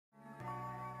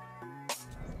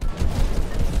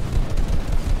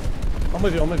I'm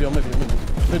with you, I'm with you, I'm with you, I'm with you.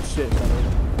 Good shit, Shadow.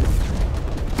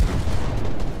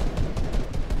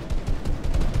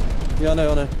 Yeah, I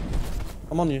know, I know.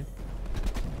 I'm on you.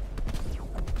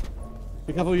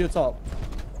 Be careful your top.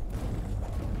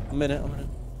 I'm in it, I'm in it.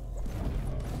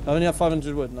 I only have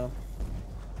 500 wood now.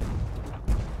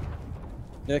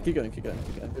 Yeah, keep going, keep going,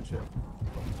 keep going. Good shit.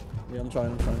 Yeah, I'm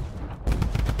trying, I'm trying.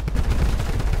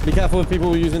 Be careful with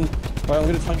people using... Right, I'm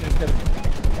gonna try and get a kill.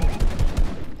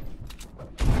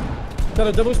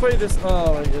 Gotta double spray this.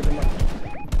 Oh, right, yeah, never mind.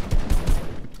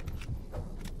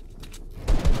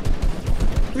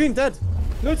 Green, dead.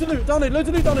 Loads of loot, down here, loads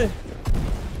of loot down here.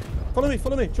 Follow me,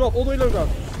 follow me. Drop all the way low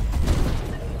ground.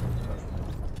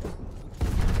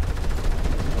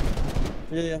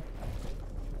 Yeah, yeah.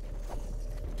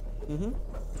 Mm-hmm.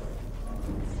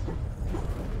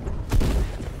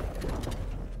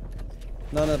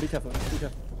 No, no, be careful, be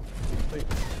careful. Wait.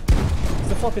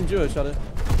 It's a fucking duo, Shadow.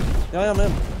 Yeah, I am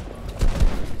him.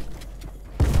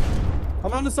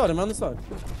 I'm on the side, I'm on the side.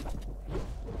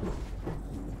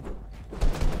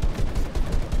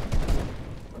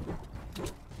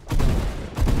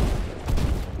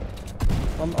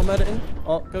 I'm editing.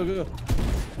 Oh, go, go, go.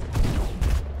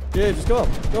 Yeah, just go up a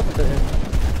bit here.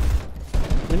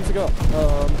 We need to go up.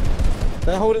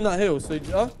 They're holding that hill, so I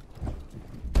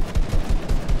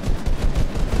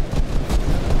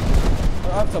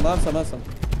have some.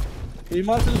 You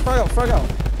might have to just frag out.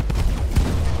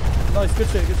 Nice, good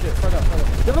shit, frag out.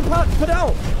 You have a pad, put it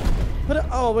out! Put it,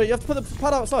 oh wait, you have to put the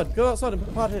pad outside. Go outside and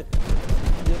put the pad here.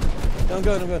 Yeah, I'm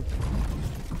going.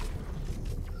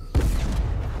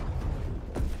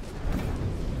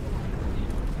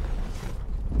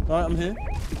 Alright, I'm here.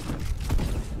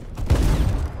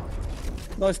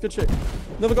 Nice, good shit.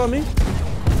 Another guy on me.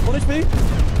 1 HP.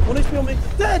 1 HP on me.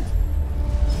 Dead!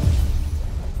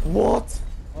 What?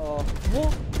 Oh,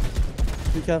 what?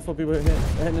 Be careful, people are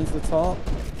heading into the top.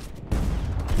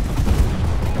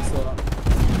 I saw that.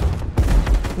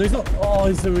 No, he's not. Oh,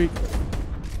 he's so weak.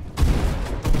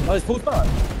 Oh, he's pulled back.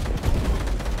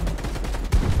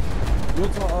 You're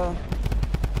top.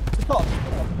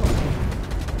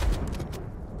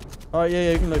 Alright,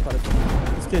 yeah, you can low pad it.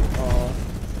 This kid. Oh.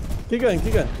 Keep going.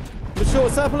 Just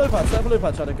short, set up a low pad,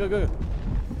 Shadow. Go.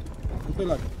 I'm feeling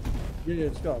like. Yeah,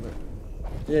 just go out a bit.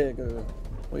 Yeah, go.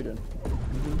 What are you doing?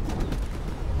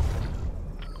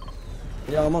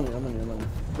 Yeah, I'm on you.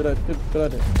 Good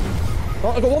idea.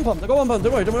 Oh, I got one pump. Don't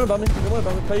worry about me.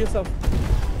 Play yourself.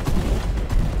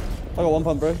 I got one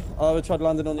pump, bro. I would try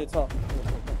landing on your top.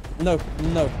 No.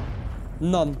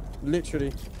 None.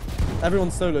 Literally.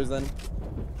 Everyone's solos then.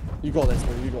 You got this,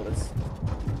 bro. You got this.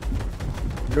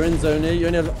 You're in zone here. You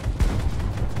only have...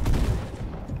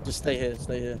 Just stay here.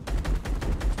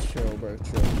 Chill, bro.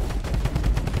 Chill.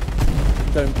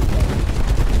 Don't do that.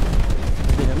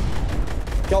 See him?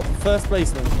 Got first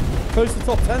place then. Close to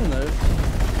top 10 though.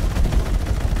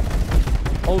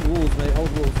 Hold walls, mate.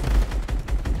 Hold walls.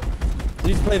 You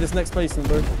need to play this next place then,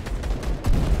 bro.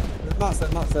 Matt's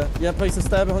there. Yeah, place a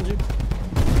stair behind you.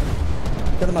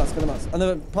 Get the mats. And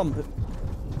then pump it.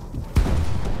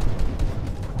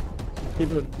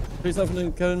 Keep it. Put yourself in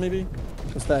the cone maybe.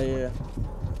 Just stay, yeah.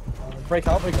 Break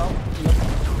out.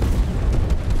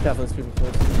 Careful, there's people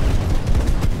first.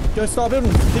 Go start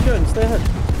building. Keep going. Stay ahead.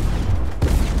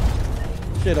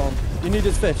 Shit on. You need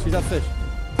his fish. He's had fish.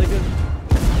 Take it.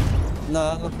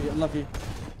 Nah, unlucky.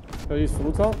 Go use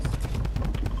full tops.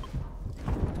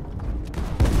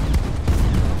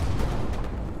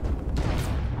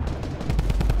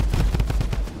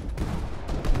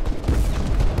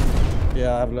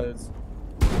 Yeah, I have loads.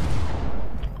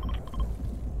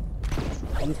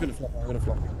 I'm just gonna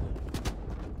flop.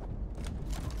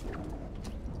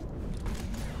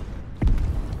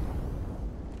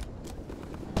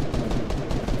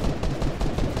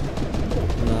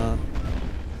 Nah.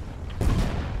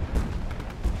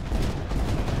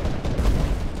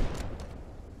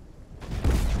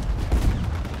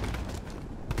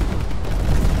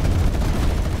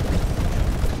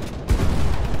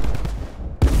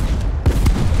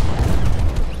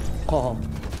 Oh.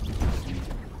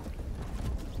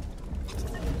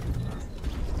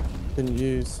 Didn't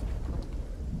use.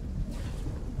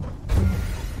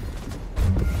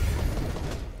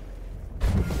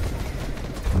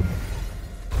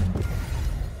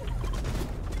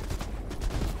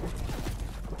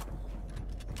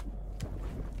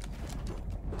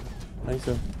 Thanks,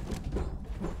 sir.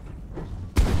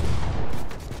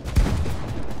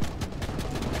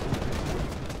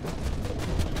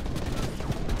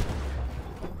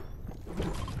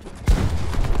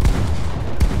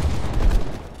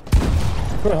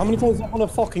 Bro, how many times do I want to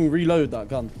fucking reload that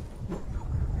gun?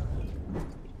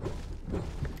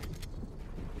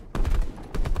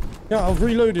 Yeah, I've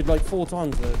reloaded like 4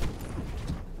 times though.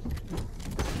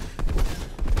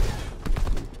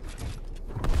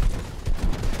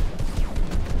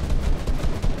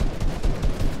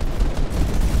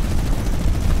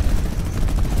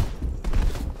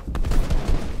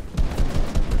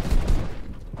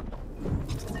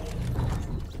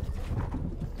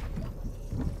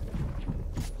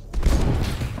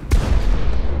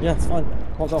 Yeah, it's fine.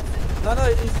 Hold off. No,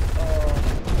 he's...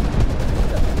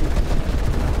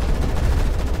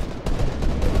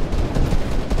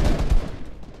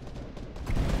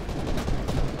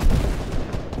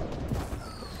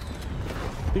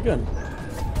 Keep going.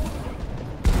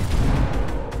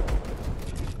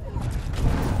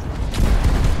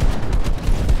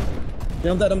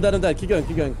 Yeah, I'm dead. Keep going.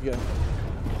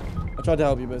 I tried to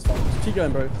help you, but it's fine. Just keep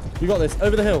going, bro. You got this.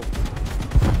 Over the hill.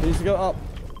 You need to go up.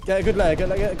 Get a good layer. Get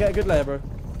a good layer, bro.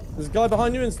 There's a guy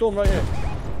behind you and Storm right here.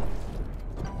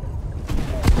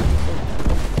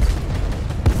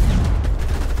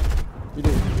 You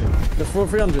do. That's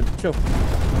 300. Chill.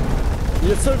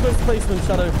 You're so close to placement,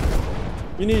 Shadow.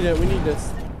 You need it. We need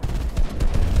this.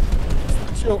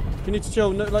 Chill. You need to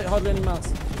chill. No, like hardly any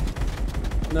mass.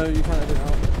 No, you can't edit it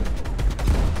out.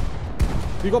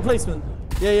 You got placement.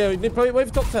 Yeah. Wait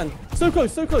for top 10. So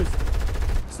close. So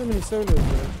many solos,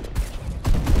 bro.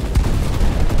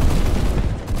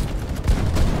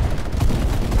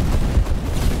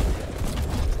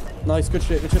 Nice, good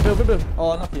shit. Build.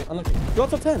 Oh, unlucky. You're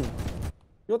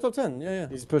top 10. Yeah.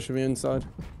 He's pushing me inside.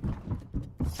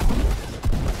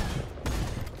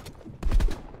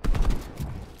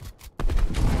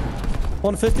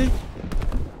 $150.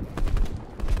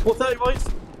 What, 30 whites?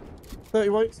 30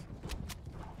 whites.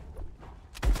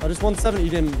 I just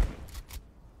 170'd him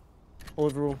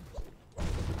overall.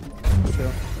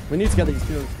 Sure. We need to get these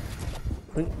kills.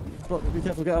 Be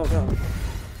careful, get out.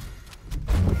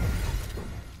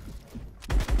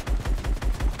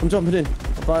 I'm jumping in.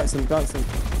 I'll bounce him.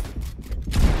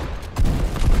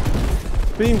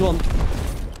 Beamed one.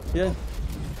 Yeah.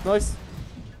 Nice.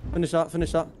 Finish that.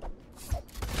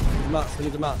 We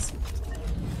need the mats.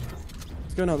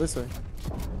 Let's go now this way.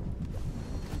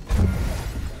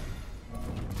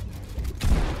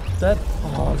 Dead?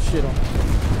 Oh shit on.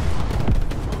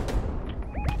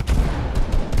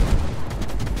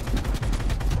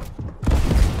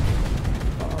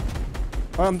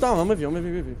 Alright, I'm down, I'm with you.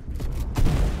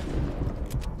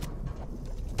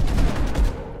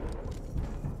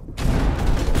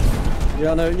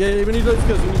 Yeah, I know. Yeah, we need loads of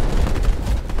kills.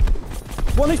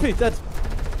 1 HP, dead.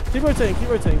 Keep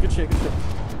rotating. Good shit.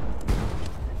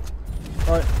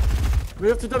 Alright. We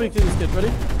have to W kill this kid.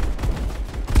 Ready?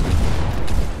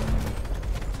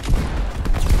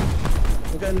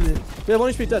 We're getting in. Yeah,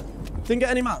 1 HP, dead. Didn't get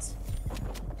any mats.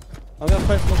 I'm gonna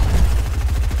play for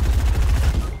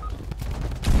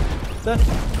dead.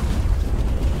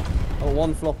 Oh,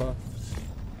 1 flopper.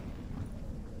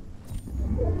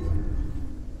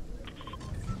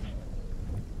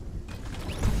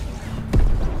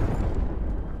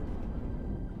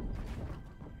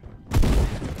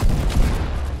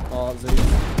 Oh, that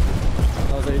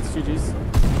was A's. GG's.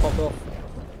 Popped off.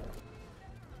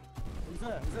 He's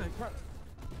there. Cracked.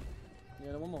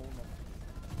 Yeah, one more.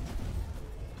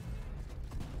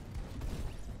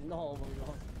 No, oh my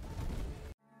god.